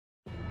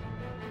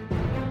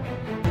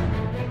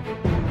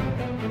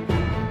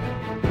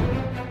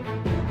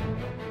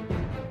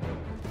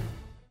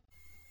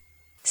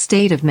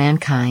state of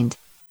mankind.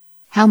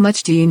 How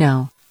much do you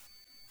know?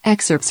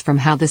 Excerpts from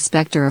How the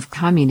Spectre of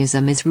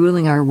Communism is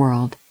Ruling Our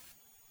World.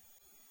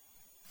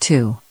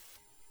 2.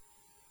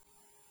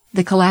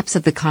 The collapse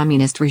of the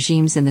communist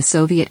regimes in the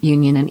Soviet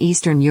Union and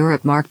Eastern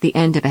Europe marked the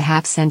end of a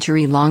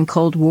half-century-long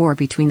Cold War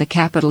between the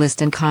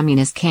capitalist and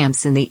communist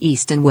camps in the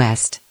East and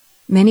West.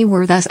 Many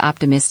were thus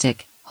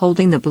optimistic,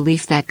 holding the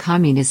belief that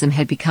communism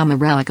had become a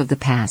relic of the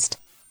past.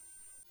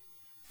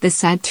 The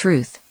sad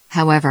truth,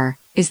 however,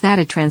 is that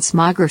a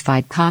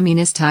transmogrified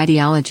communist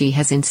ideology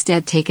has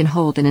instead taken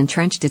hold and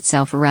entrenched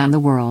itself around the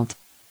world.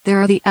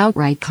 There are the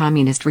outright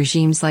communist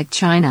regimes like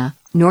China,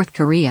 North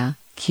Korea,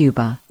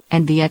 Cuba,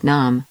 and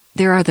Vietnam.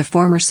 There are the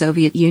former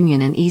Soviet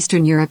Union and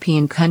Eastern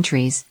European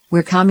countries,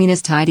 where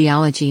communist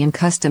ideology and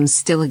customs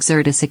still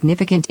exert a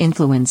significant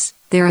influence.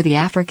 There are the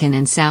African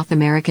and South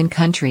American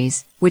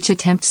countries, which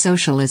attempt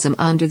socialism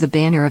under the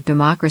banner of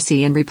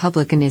democracy and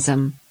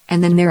republicanism.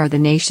 And then there are the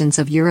nations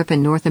of Europe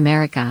and North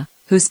America,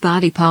 whose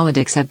body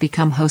politics have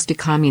become host to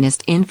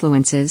communist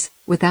influences,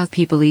 without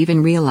people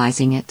even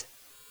realizing it.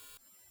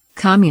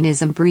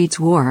 Communism breeds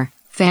war,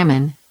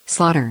 famine,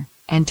 slaughter,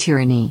 and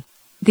tyranny.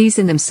 These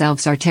in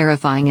themselves are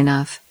terrifying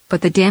enough. But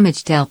the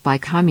damage dealt by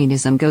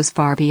communism goes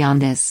far beyond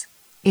this.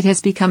 It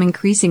has become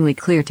increasingly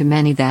clear to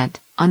many that,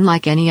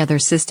 unlike any other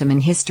system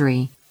in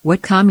history,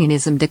 what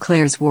communism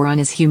declares war on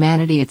is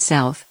humanity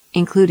itself,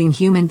 including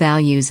human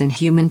values and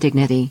human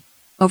dignity.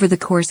 Over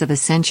the course of a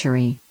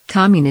century,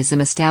 communism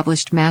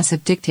established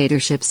massive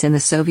dictatorships in the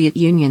Soviet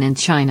Union and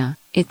China.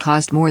 It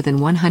caused more than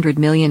 100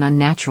 million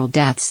unnatural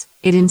deaths,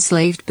 it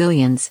enslaved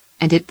billions,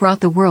 and it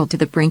brought the world to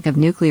the brink of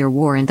nuclear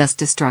war and thus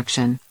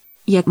destruction.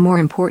 Yet more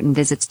important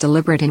is its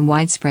deliberate and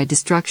widespread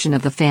destruction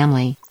of the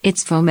family,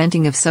 its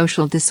fomenting of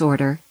social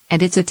disorder,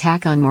 and its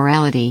attack on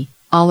morality,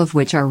 all of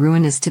which are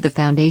ruinous to the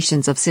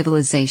foundations of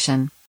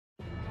civilization.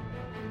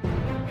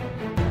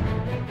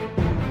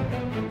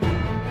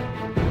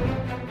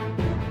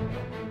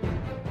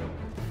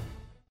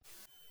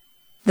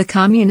 The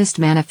Communist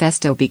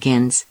Manifesto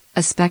begins,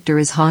 "A spectre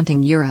is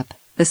haunting Europe,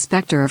 the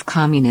spectre of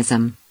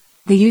communism."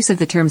 The use of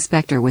the term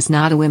spectre was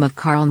not a whim of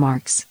Karl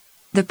Marx.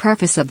 The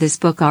preface of this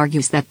book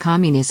argues that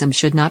communism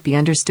should not be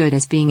understood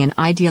as being an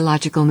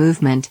ideological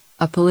movement,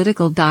 a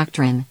political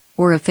doctrine,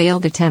 or a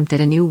failed attempt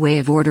at a new way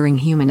of ordering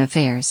human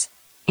affairs.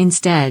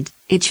 Instead,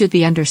 it should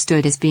be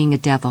understood as being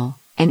a devil,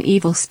 an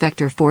evil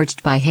spectre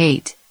forged by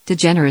hate,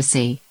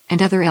 degeneracy,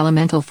 and other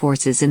elemental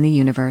forces in the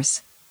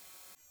universe.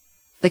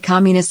 The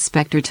communist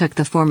spectre took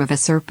the form of a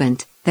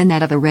serpent, then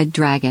that of a red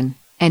dragon,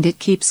 and it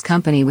keeps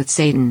company with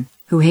Satan,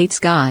 who hates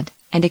God,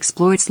 and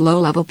exploits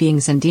low-level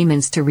beings and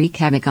demons to wreak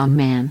havoc on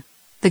man.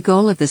 The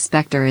goal of the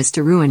spectre is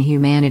to ruin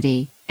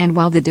humanity, and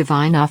while the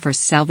divine offers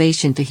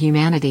salvation to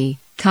humanity,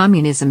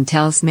 communism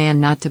tells man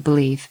not to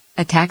believe,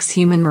 attacks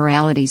human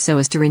morality so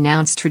as to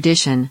renounce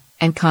tradition,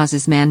 and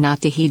causes man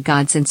not to heed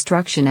God's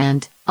instruction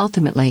and,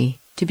 ultimately,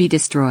 to be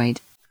destroyed.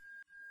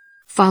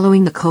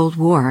 Following the Cold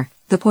War,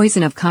 the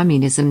poison of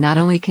communism not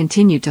only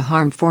continued to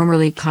harm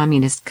formerly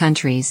communist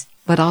countries,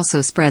 but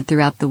also spread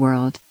throughout the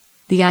world.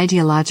 The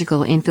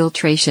ideological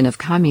infiltration of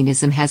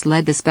communism has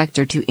led the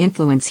spectre to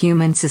influence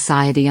human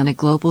society on a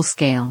global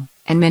scale,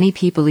 and many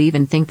people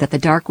even think that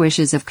the dark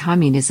wishes of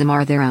communism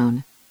are their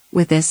own.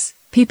 With this,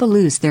 people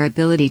lose their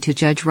ability to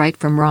judge right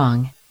from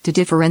wrong, to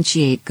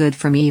differentiate good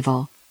from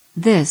evil.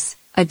 This,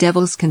 a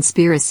devil's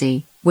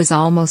conspiracy, was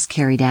almost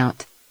carried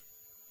out.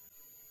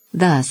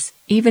 Thus,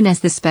 even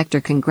as the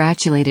spectre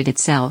congratulated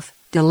itself,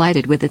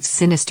 delighted with its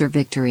sinister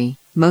victory,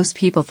 most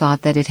people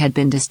thought that it had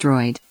been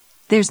destroyed.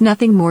 There's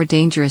nothing more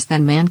dangerous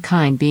than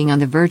mankind being on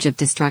the verge of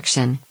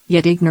destruction,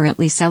 yet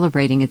ignorantly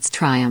celebrating its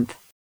triumph.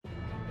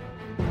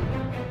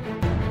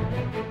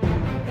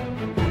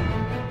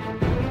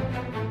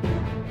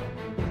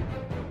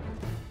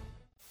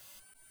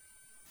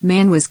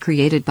 Man was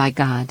created by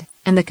God,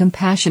 and the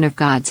compassion of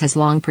God has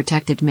long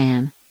protected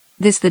man.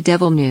 This the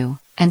devil knew,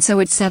 and so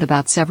it set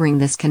about severing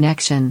this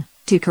connection,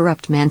 to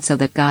corrupt man so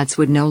that gods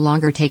would no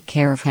longer take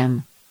care of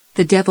him.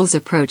 The devil's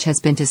approach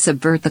has been to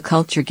subvert the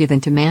culture given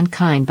to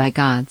mankind by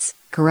gods,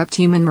 corrupt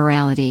human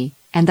morality,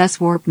 and thus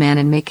warp man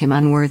and make him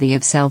unworthy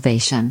of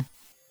salvation.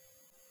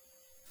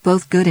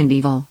 Both good and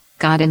evil,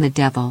 God and the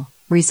devil,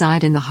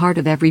 reside in the heart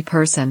of every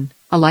person.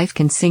 A life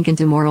can sink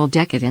into moral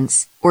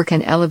decadence, or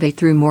can elevate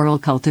through moral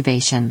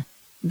cultivation.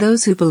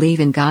 Those who believe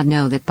in God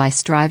know that by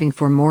striving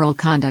for moral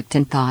conduct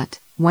and thought,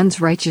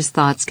 one's righteous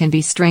thoughts can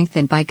be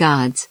strengthened by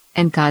God's,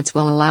 and God's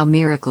will allow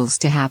miracles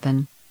to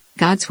happen.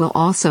 God's will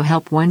also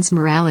help one's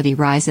morality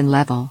rise in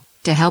level,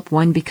 to help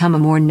one become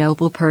a more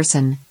noble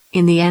person,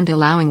 in the end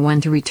allowing one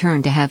to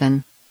return to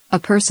heaven. A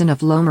person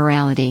of low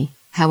morality,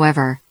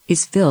 however,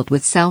 is filled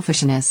with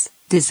selfishness,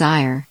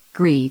 desire,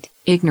 greed,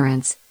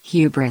 ignorance,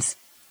 hubris.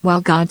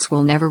 While God's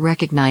will never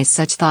recognize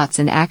such thoughts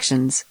and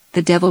actions,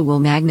 the devil will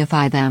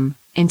magnify them,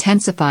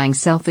 intensifying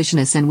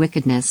selfishness and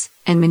wickedness,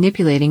 and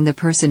manipulating the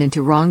person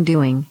into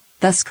wrongdoing,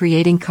 thus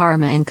creating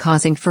karma and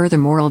causing further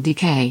moral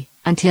decay,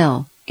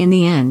 until, in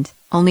the end,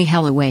 only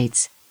hell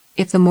awaits.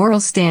 If the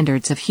moral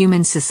standards of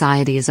human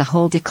society as a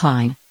whole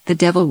decline, the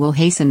devil will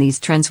hasten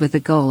these trends with the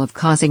goal of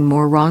causing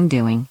more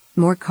wrongdoing,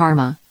 more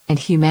karma, and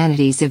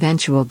humanity's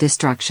eventual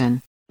destruction.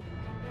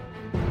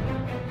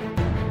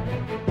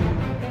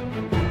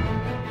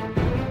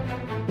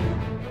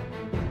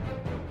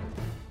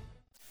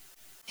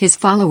 His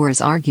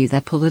followers argue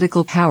that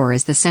political power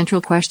is the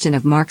central question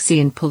of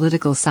Marxian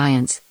political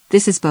science.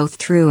 This is both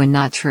true and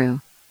not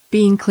true.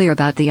 Being clear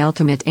about the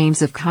ultimate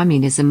aims of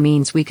communism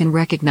means we can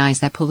recognize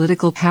that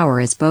political power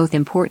is both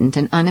important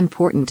and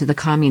unimportant to the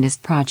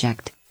communist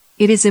project.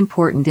 It is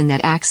important in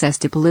that access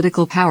to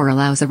political power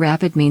allows a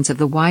rapid means of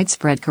the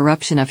widespread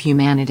corruption of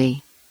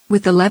humanity.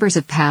 With the levers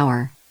of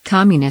power,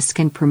 communists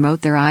can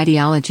promote their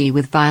ideology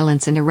with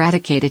violence and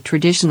eradicate a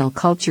traditional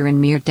culture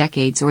in mere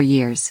decades or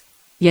years.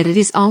 Yet it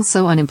is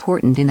also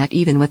unimportant in that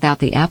even without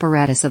the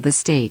apparatus of the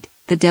state,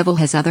 the devil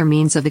has other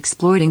means of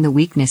exploiting the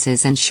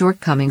weaknesses and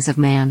shortcomings of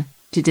man,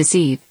 to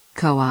deceive,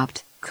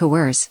 co-opt,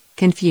 coerce,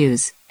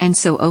 confuse, and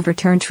so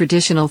overturn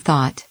traditional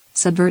thought,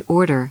 subvert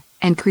order,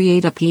 and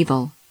create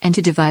upheaval, and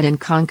to divide and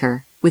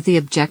conquer, with the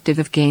objective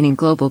of gaining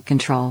global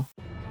control.